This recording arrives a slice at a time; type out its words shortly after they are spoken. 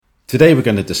Today we're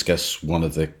going to discuss one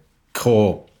of the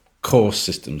core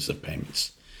systems of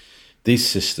payments. These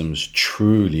systems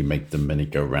truly make the money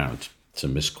go round, to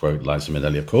misquote Liza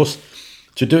Minnelli, of course.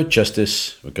 To do it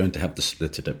justice, we're going to have to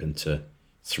split it up into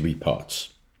three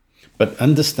parts. But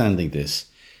understanding this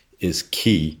is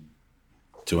key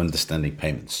to understanding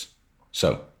payments.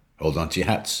 So hold on to your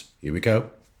hats. Here we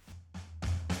go.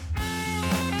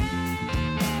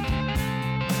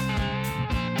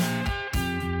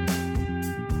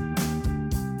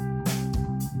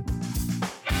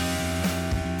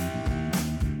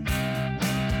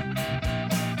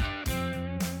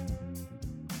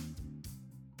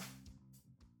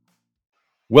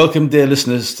 Welcome, dear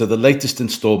listeners, to the latest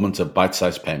installment of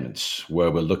Bite-Sized Payments, where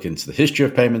we'll look into the history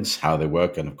of payments, how they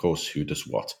work, and of course, who does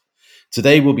what.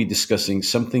 Today, we'll be discussing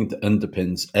something that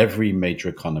underpins every major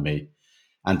economy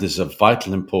and is of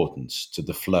vital importance to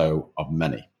the flow of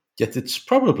money. Yet it's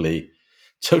probably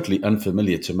totally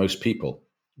unfamiliar to most people.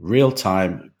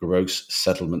 Real-time gross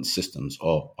settlement systems,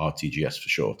 or RTGS for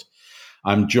short.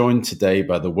 I'm joined today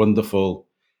by the wonderful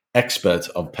expert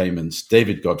of payments,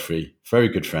 David Godfrey, very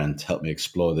good friend, to help me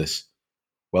explore this.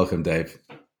 Welcome, Dave.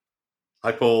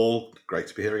 Hi, Paul. Great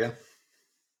to be here again.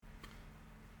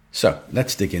 So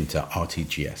let's dig into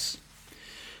RTGS.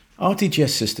 RTGS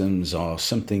systems are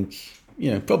something,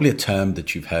 probably a term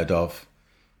that you've heard of,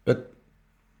 but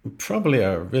probably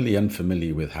are really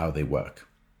unfamiliar with how they work.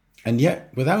 And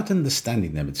yet, without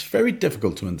understanding them, it's very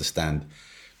difficult to understand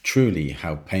truly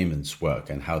how payments work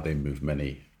and how they move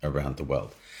money around the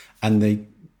world. And they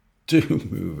do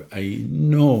move an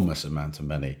enormous amount of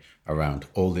money around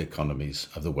all the economies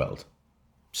of the world.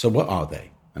 So what are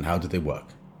they and how do they work?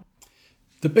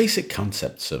 The basic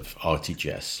concepts of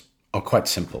RTGS are quite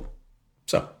simple.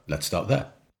 So let's start there.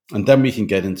 And then we can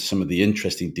get into some of the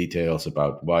interesting details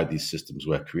about why these systems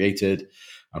were created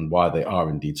and why they are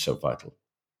indeed so vital.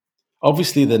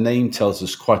 Obviously, the name tells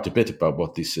us quite a bit about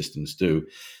what these systems do.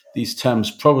 These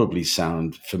terms probably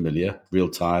sound familiar: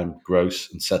 real-time,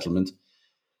 gross, and settlement.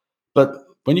 But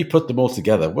when you put them all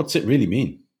together, what's it really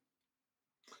mean?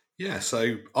 Yeah,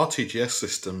 so RTGS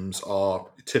systems are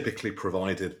typically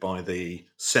provided by the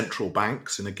central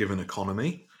banks in a given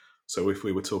economy. So if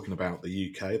we were talking about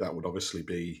the UK, that would obviously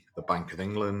be the Bank of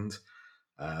England,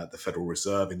 the Federal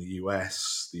Reserve in the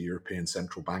US, the European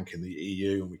Central Bank in the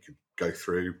EU, and we could go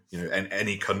through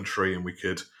any country and we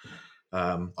could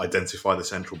identify the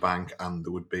central bank, and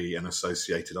there would be an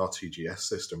associated RTGS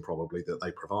system probably that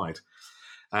they provide.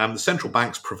 The central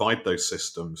banks provide those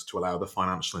systems to allow the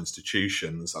financial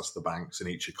institutions, that's the banks in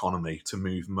each economy, to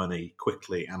move money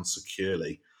quickly and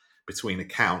securely between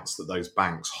accounts that those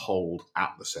banks hold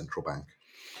at the central bank.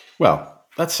 Well,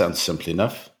 that sounds simple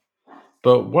enough.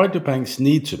 But why do banks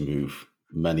need to move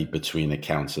money between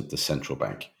accounts at the central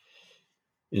bank?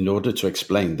 In order to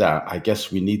explain that, I guess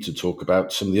we need to talk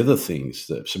about some of the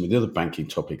other banking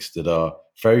topics that are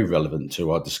very relevant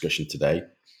to our discussion today.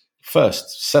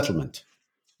 First, settlement.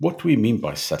 What do we mean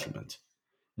by settlement?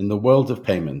 In the world of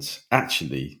payments,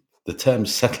 actually, the term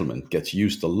settlement gets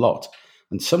used a lot,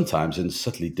 and sometimes in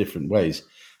subtly different ways.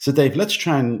 So, Dave, let's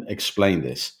try and explain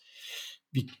this.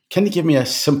 Can you give me a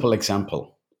simple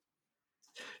example?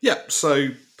 Yeah, so,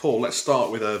 Paul, let's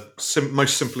start with a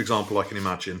most simple example I can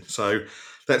imagine. So,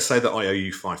 let's say that I owe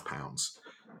you £5.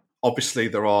 Obviously,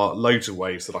 there are loads of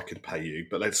ways that I could pay you,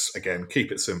 but let's, again,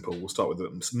 keep it simple. We'll start with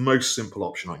the most simple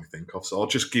option I can think of. So I'll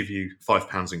just give you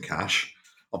 £5 in cash.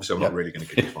 Obviously, I'm not really going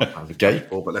to give you £5 in cash,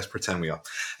 Paul, but let's pretend we are.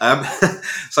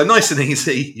 So nice and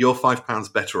easy, you're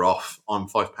 £5 better off, I'm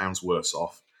 £5 worse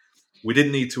off. We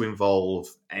didn't need to involve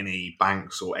any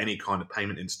banks or any kind of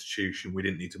payment institution. We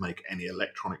didn't need to make any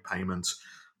electronic payments.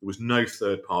 There was no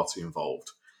third party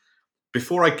involved.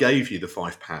 Before I gave you the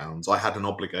 £5, I had an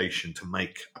obligation to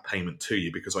make a payment to you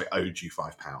because I owed you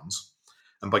 £5.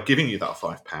 And by giving you that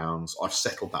 £5, I've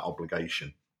settled that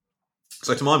obligation.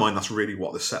 So to my mind, that's really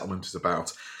what the settlement is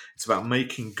about. It's about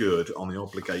making good on the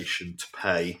obligation to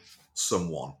pay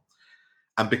someone.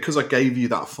 And because I gave you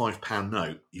that £5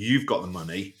 note, you've got the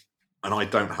money and I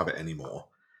don't have it anymore.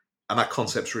 And that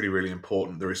concept's really, really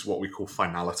important. There is what we call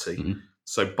finality. Mm-hmm.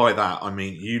 So by that, I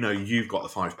mean, you've got the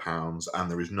 £5 and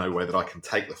there is no way that I can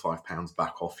take the £5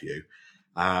 back off you.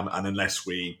 And unless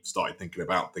we started thinking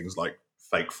about things like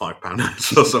fake £5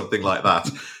 notes or something like that,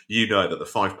 you know that the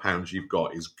 £5 you've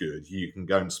got is good. You can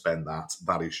go and spend that.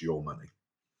 That is your money.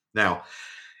 Now,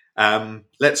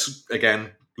 let's,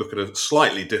 again, look at a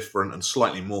slightly different and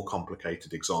slightly more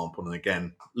complicated example. And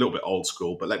again, a little bit old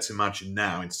school, but let's imagine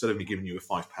now, instead of me giving you a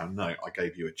 £5 note, I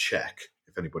gave you a cheque,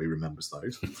 if anybody remembers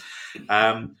those.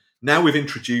 Now we've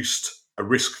introduced a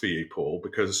risk for you, Paul,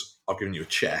 because I've given you a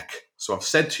cheque. So I've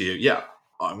said to you, yeah,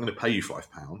 I'm going to pay you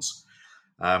 £5.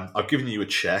 I've given you a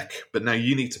check, but now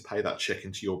you need to pay that check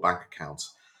into your bank account,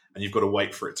 and you've got to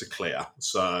wait for it to clear.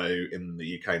 So in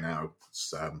the UK now,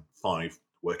 it's 5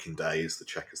 working days, the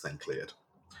check is then cleared.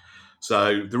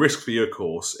 So the risk for you, of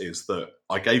course, is that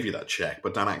I gave you that check,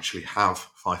 but don't actually have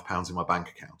 £5 in my bank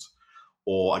account.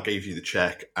 Or I gave you the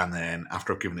check, and then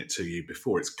after I've given it to you,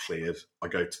 before it's cleared, I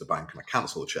go to the bank and I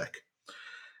cancel the check.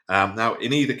 Now,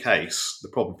 in either case, the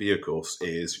problem for you, of course,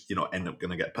 is you're not end up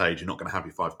going to get paid. You're not going to have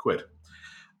your £5.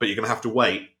 But you're going to have to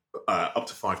wait up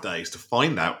to 5 days to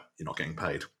find out you're not getting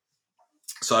paid.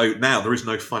 So now there is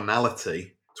no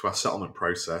finality to our settlement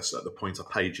process at the point I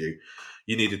paid you.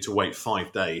 You needed to wait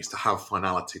 5 days to have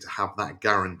finality, to have that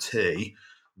guarantee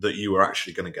that you were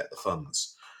actually going to get the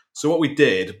funds. So what we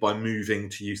did by moving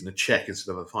to using a cheque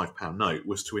instead of a £5 note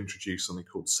was to introduce something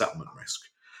called settlement risk,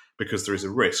 because there is a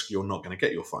risk you're not going to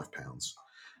get your £5.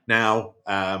 Now,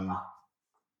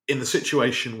 in the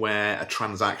situation where a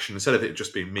transaction, instead of it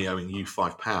just being me owing you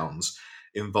 £5,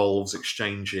 involves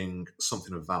exchanging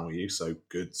something of value, so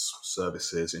goods,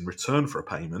 services, in return for a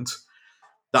payment,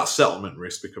 that settlement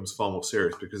risk becomes far more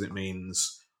serious, because it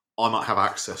means I might have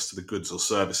access to the goods or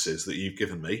services that you've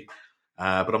given me,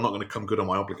 but I'm not going to come good on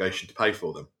my obligation to pay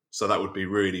for them. So that would be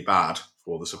really bad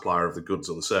for the supplier of the goods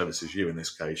or the services. You, in this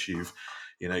case, you've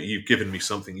given me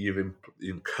something, you've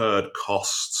incurred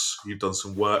costs, you've done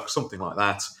some work, something like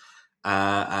that,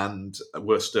 and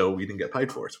worse still, you didn't get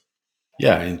paid for it.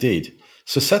 Yeah, indeed.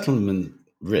 So settlement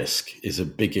risk is a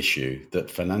big issue that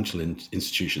financial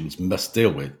institutions must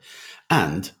deal with,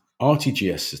 and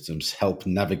RTGS systems help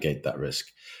navigate that risk.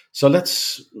 So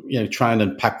let's try and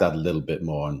unpack that a little bit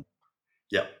more.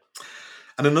 Yeah.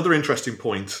 And another interesting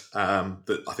point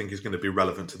that I think is going to be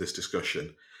relevant to this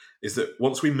discussion is that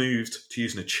once we moved to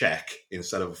using a cheque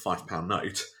instead of a £5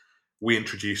 note, we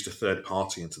introduced a third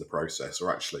party into the process,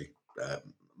 or actually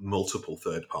multiple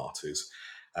third parties,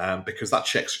 because that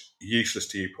cheque's useless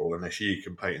to you, Paul, unless you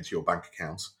can pay it into your bank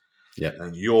account. Yeah.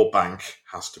 And your bank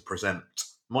has to present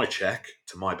my cheque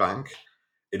to my bank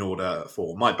in order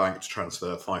for my bank to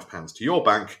transfer £5 to your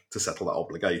bank to settle that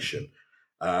obligation.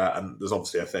 And there's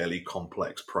obviously a fairly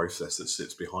complex process that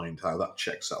sits behind how that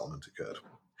cheque settlement occurred.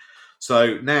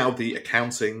 So now the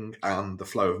accounting and the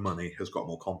flow of money has got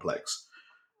more complex.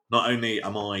 Not only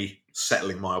am I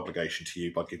settling my obligation to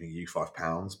you by giving you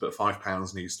 £5, but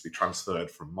 £5 needs to be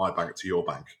transferred from my bank to your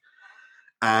bank.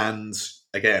 And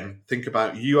again, think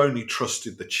about, you only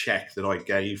trusted the cheque that I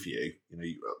gave you.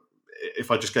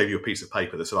 If I just gave you a piece of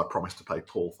paper that said I promised to pay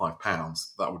Paul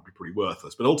 £5, that would be pretty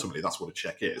worthless. But ultimately, that's what a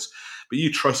cheque is. But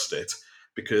you trust it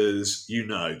because you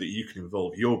know that you can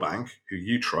involve your bank, who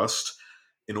you trust,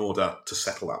 in order to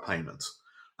settle that payment.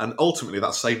 And ultimately,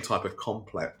 that same type of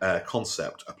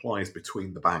concept applies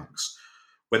between the banks.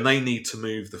 When they need to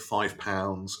move the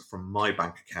 £5 from my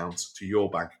bank account to your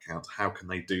bank account, how can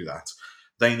they do that?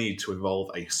 They need to involve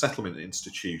a settlement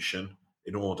institution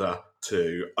in order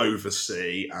to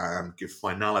oversee and give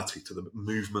finality to the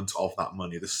movement of that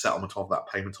money, the settlement of that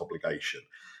payment obligation.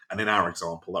 And in our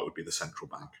example, that would be the central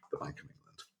bank, the Bank of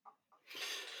England.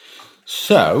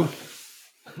 So,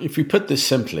 if we put this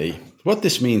simply, what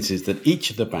this means is that each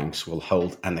of the banks will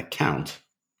hold an account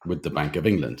with the Bank of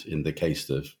England, in the case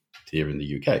of here in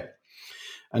the UK.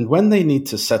 And when they need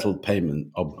to settle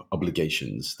payment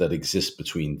obligations that exist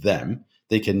between them,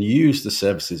 they can use the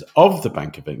services of the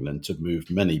Bank of England to move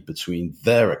money between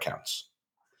their accounts.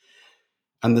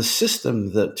 And the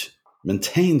system that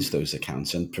maintains those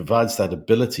accounts and provides that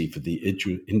ability for the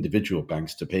individual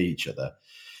banks to pay each other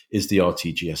is the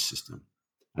RTGS system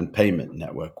and payment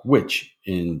network, which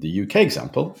in the UK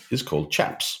example is called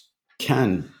CHAPS.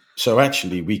 So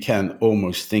actually we can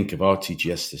almost think of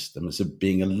RTGS system as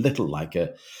being a little like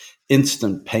an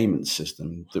instant payment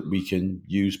system that we can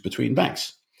use between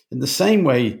banks. In the same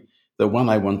way that when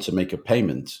I want to make a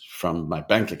payment from my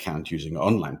bank account using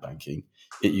online banking,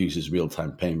 it uses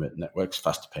real-time payment networks,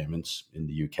 faster payments in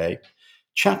the UK.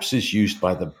 CHAPS is used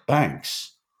by the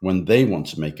banks when they want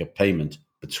to make a payment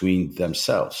between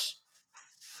themselves.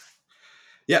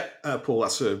 Yeah, Paul,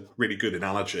 that's a really good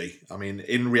analogy. I mean,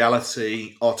 in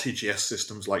reality, RTGS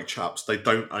systems like CHAPS, they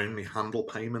don't only handle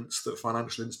payments that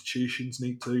financial institutions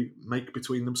need to make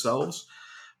between themselves,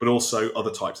 but also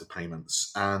other types of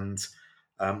payments. And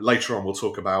later on, we'll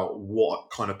talk about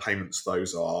what kind of payments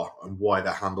those are and why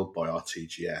they're handled by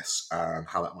RTGS and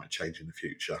how that might change in the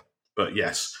future. But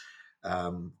yes,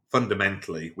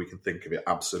 fundamentally, we can think of it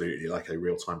absolutely like a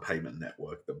real-time payment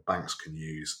network that banks can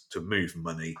use to move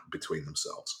money between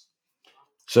themselves.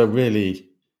 So really,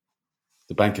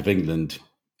 the Bank of England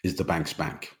is the bank's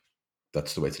bank.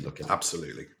 That's the way to look at it.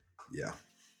 Absolutely, yeah.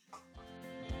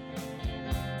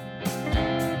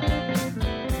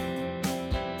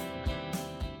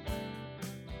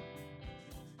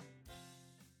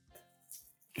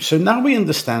 So now we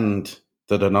understand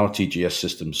that an RTGS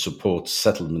system supports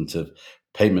settlement of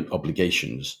payment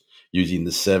obligations using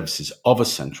the services of a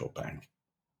central bank.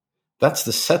 That's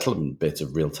the settlement bit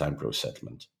of real-time gross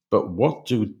settlement. But what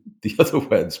do the other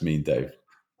words mean, Dave?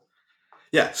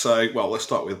 Yeah, so, well, let's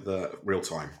start with real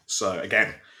time. So,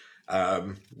 again,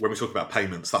 when we talk about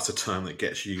payments, that's a term that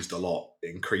gets used a lot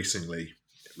increasingly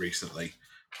recently,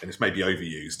 and it's maybe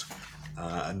overused,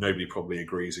 and nobody probably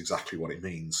agrees exactly what it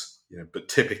means. But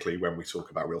typically, when we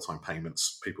talk about real time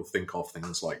payments, people think of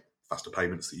things like faster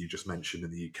payments that you just mentioned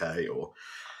in the UK, or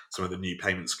some of the new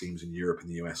payment schemes in Europe and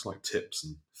the US, like TIPS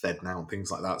and FedNow and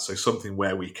things like that. So something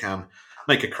where we can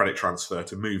make a credit transfer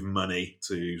to move money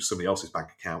to somebody else's bank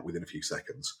account within a few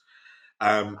seconds.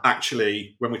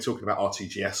 Actually, when we're talking about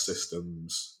RTGS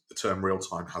systems, the term real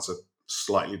time has a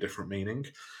slightly different meaning.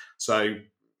 So,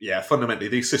 yeah, fundamentally,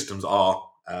 these systems are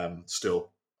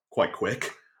still quite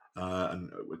quick. And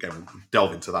again, we'll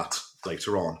delve into that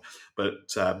later on. But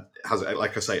it has,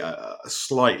 like I say, a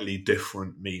slightly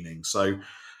different meaning. So,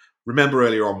 remember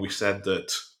earlier on we said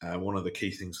that one of the key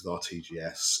things with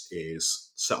RTGS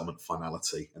is settlement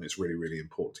finality, and it's really, really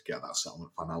important to get that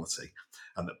settlement finality,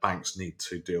 and that banks need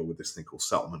to deal with this thing called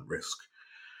settlement risk.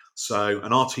 So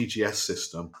an RTGS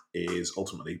system is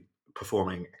ultimately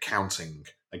performing accounting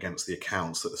against the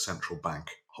accounts that the central bank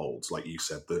holds. Like you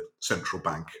said, the central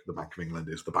bank, the Bank of England,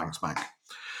 is the bank's bank.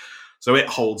 So it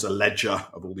holds a ledger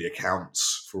of all the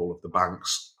accounts for all of the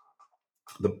banks,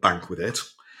 the bank with it.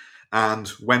 And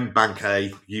when Bank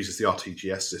A uses the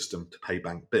RTGS system to pay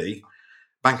Bank B,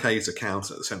 Bank A's account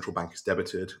at the central bank is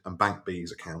debited and Bank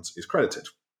B's account is credited.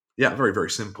 Yeah, very, very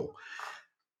simple.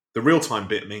 The real-time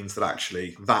bit means that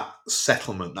actually that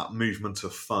settlement, that movement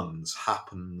of funds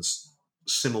happens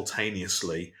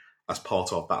simultaneously as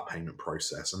part of that payment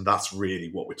process. And that's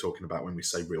really what we're talking about when we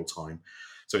say real-time.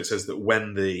 So it says that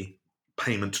when the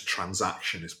payment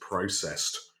transaction is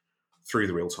processed through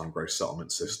the real-time gross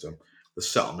settlement system, the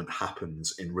settlement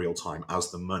happens in real time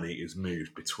as the money is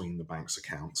moved between the bank's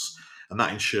accounts. And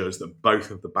that ensures that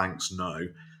both of the banks know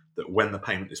that when the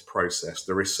payment is processed,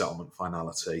 there is settlement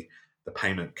finality. The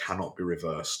payment cannot be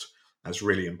reversed. And it's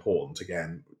really important,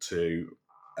 again, to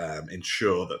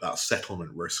ensure that that settlement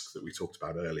risk that we talked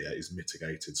about earlier is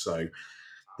mitigated. So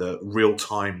the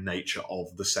real-time nature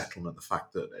of the settlement, the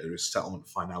fact that there is settlement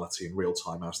finality in real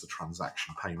time as the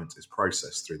transaction payment is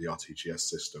processed through the RTGS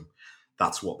system,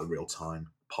 that's what the real-time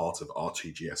part of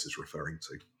RTGS is referring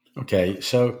to. Okay,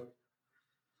 so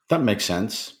that makes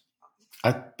sense.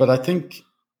 But I think,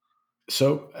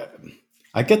 so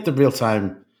I get the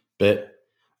real-time bit,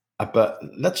 but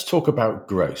let's talk about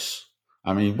gross.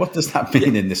 I mean, what does that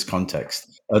mean in this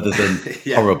context, other than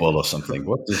horrible or something?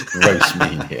 What does gross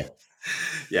mean here?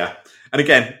 Yeah, and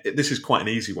again, this is quite an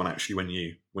easy one actually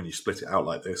when you split it out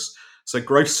like this. So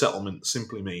gross settlement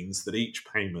simply means that each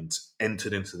payment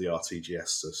entered into the RTGS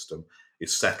system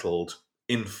is settled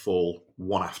in full,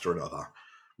 one after another,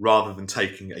 rather than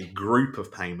taking a group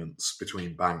of payments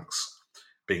between banks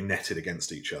being netted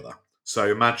against each other.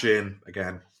 So imagine,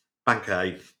 again, Bank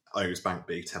A owes Bank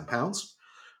B £10.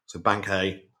 So Bank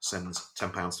A sends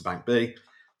 £10 to Bank B,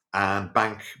 and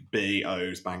Bank B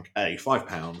owes Bank A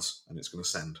 £5, and it's going to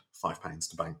send £5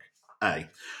 to Bank A.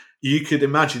 You could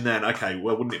imagine then, okay,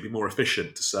 well, wouldn't it be more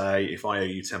efficient to say, if I owe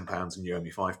you £10 and you owe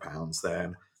me £5,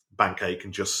 then Bank A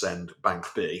can just send Bank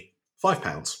B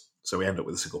 £5. So we end up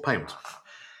with a single payment.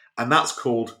 And that's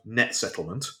called net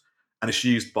settlement. And it's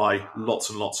used by lots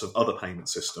and lots of other payment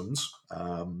systems.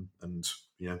 And,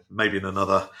 maybe in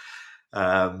another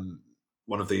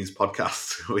one of these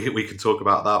podcasts, we can talk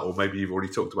about that, or maybe you've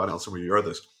already talked about it on some of your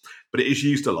others. But it is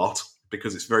used a lot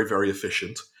because it's very, very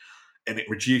efficient, and it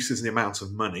reduces the amount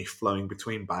of money flowing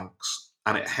between banks,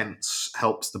 and it hence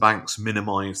helps the banks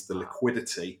minimize the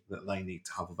liquidity that they need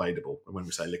to have available. And when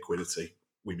we say liquidity,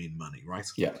 we mean money, right?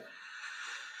 Yeah.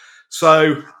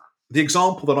 So the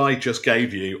example that I just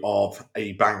gave you of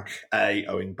a Bank A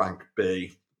owing Bank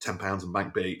B £10 and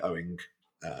Bank B owing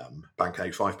Bank A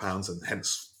 £5, and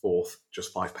henceforth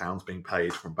just £5 being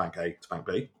paid from Bank A to Bank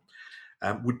B,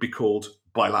 would be called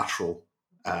bilateral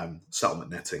settlement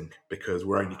netting, because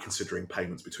we're only considering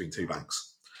payments between two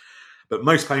banks. But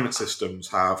most payment systems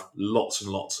have lots and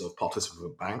lots of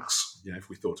participant banks. If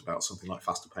we thought about something like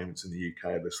faster payments in the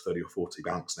UK, there's 30 or 40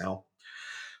 banks now.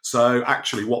 So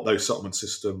actually what those settlement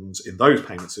systems in those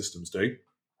payment systems do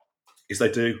is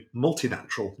they do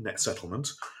multilateral net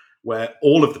settlement, where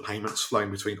all of the payments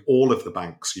flowing between all of the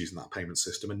banks using that payment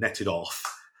system are netted off.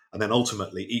 And then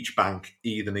ultimately each bank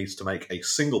either needs to make a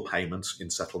single payment in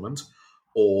settlement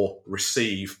or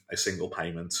receive a single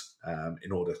payment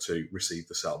in order to receive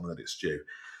the settlement that it's due.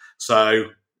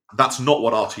 So That's not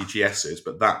what RTGS is,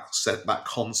 but that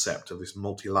concept of this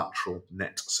multilateral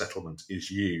net settlement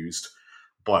is used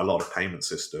by a lot of payment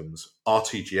systems.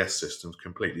 RTGS systems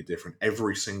completely different.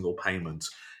 Every single payment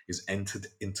is entered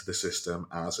into the system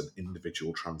as an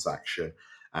individual transaction,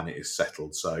 and it is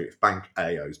settled. So if Bank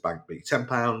A owes Bank B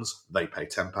 £10, they pay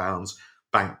 £10.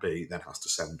 Bank B then has to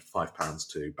send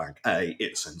 £5 to Bank A,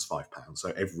 it sends £5.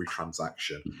 So every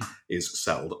transaction is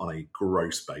settled on a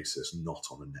gross basis, not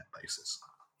on a net basis.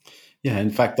 Yeah,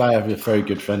 in fact, I have a very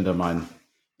good friend of mine,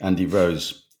 Andy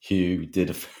Rose, who did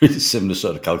a very similar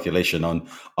sort of calculation on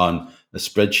a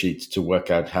spreadsheet to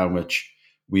work out how much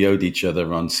we owed each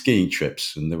other on skiing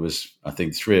trips. And there was, I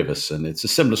think, 3 of us, and it's a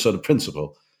similar sort of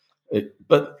principle.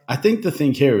 But I think the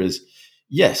thing here is,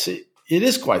 yes, it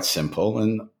is quite simple,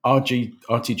 and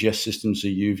RTGS systems are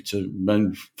used to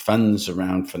move funds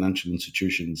around financial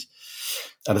institutions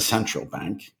at a central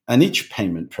bank, and each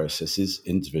payment process is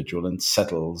individual and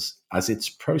settles as it's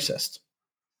processed.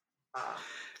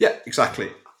 Yeah,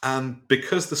 exactly. And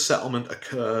because the settlement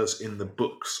occurs in the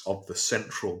books of the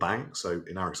central bank, so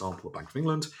in our example, the Bank of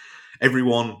England,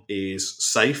 everyone is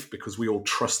safe because we all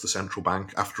trust the central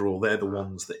bank. After all, they're the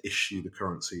ones that issue the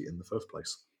currency in the first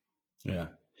place. Yeah.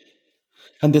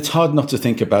 And it's hard not to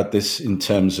think about this in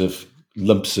terms of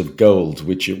lumps of gold,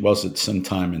 which it was at some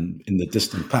time in the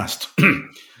distant past.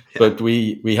 But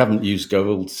we haven't used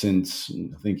gold since,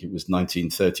 I think it was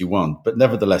 1931. But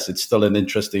nevertheless, it's still an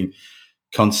interesting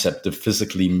concept of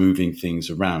physically moving things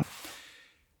around.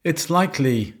 It's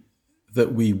likely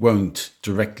that we won't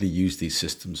directly use these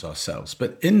systems ourselves,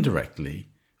 but indirectly,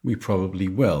 we probably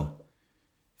will.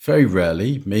 Very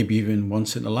rarely, maybe even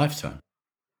once in a lifetime.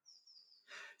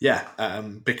 Yeah,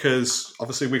 because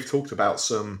obviously we've talked about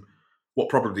what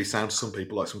probably sounds to some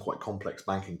people like some quite complex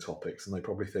banking topics, and they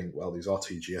probably think, well, these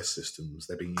RTGS systems,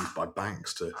 they're being used by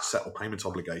banks to settle payment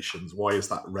obligations. Why is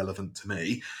that relevant to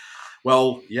me?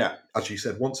 Well, yeah, as you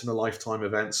said, once in a lifetime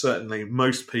event. Certainly,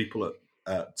 most people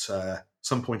at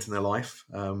some point in their life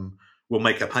will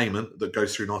make a payment that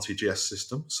goes through an RTGS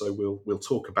system. So we'll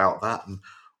talk about that and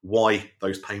why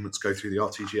those payments go through the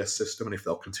RTGS system, and if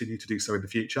they'll continue to do so in the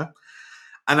future.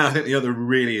 And I think the other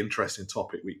really interesting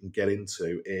topic we can get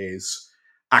into is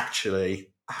actually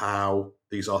how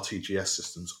these RTGS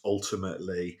systems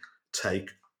ultimately take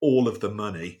all of the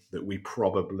money that we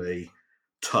probably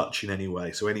touch in any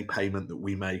way. So any payment that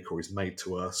we make or is made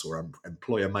to us or our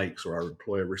employer makes or our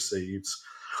employer receives,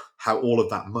 how all of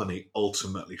that money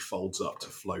ultimately folds up to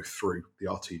flow through the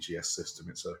RTGS system.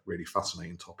 It's a really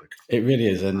fascinating topic. It really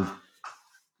is. And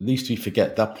least we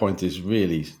forget that point is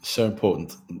really so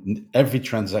important. Every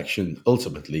transaction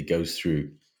ultimately goes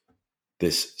through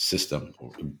this system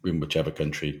in whichever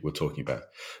country we're talking about.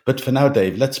 But for now,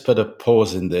 Dave, let's put a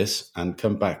pause in this and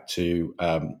come back to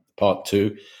part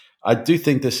 2. I do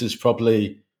think this is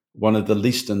probably one of the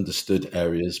least understood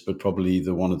areas, but probably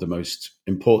one of the most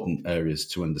important areas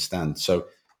to understand. So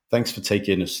thanks for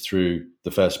taking us through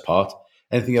the first part.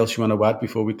 Anything else you want to add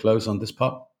before we close on this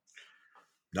part?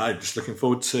 No, just looking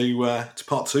forward to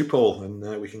part 2, Paul,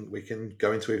 and we can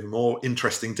go into even more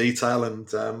interesting detail, and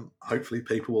hopefully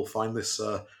people will find this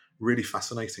really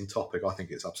fascinating topic. I think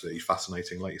it's absolutely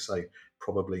fascinating. Like you say,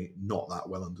 probably not that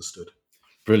well understood.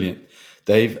 Brilliant.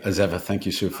 Dave, as ever, thank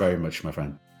you so very much, my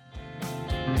friend.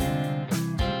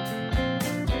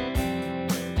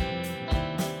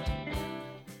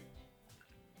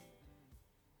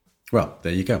 Well,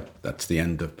 there you go. That's the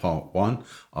end of part 1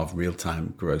 of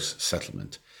real-time gross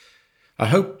settlement. I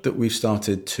hope that we've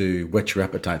started to whet your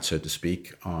appetite, so to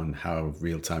speak, on how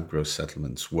real-time gross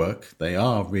settlements work. They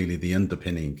are really the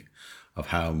underpinning of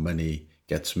how money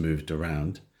gets moved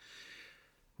around.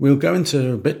 We'll go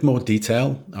into a bit more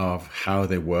detail of how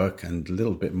they work and a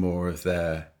little bit more of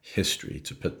their history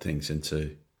to put things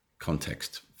into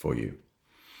context for you.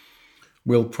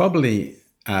 We'll probably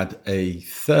add a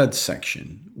third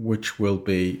section, which will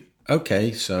be,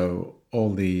 okay, so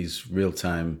all these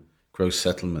real-time gross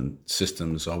settlement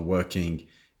systems are working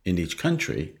in each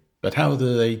country, but how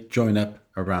do they join up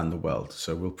around the world?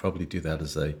 So we'll probably do that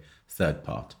as a third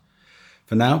part.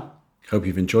 For now, hope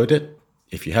you've enjoyed it.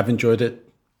 If you have enjoyed it,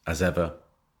 as ever,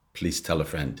 please tell a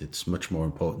friend. It's much more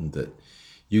important that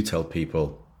you tell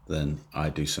people than I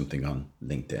do something on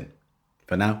LinkedIn.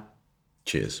 For now,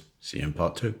 cheers. See you in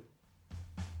part 2.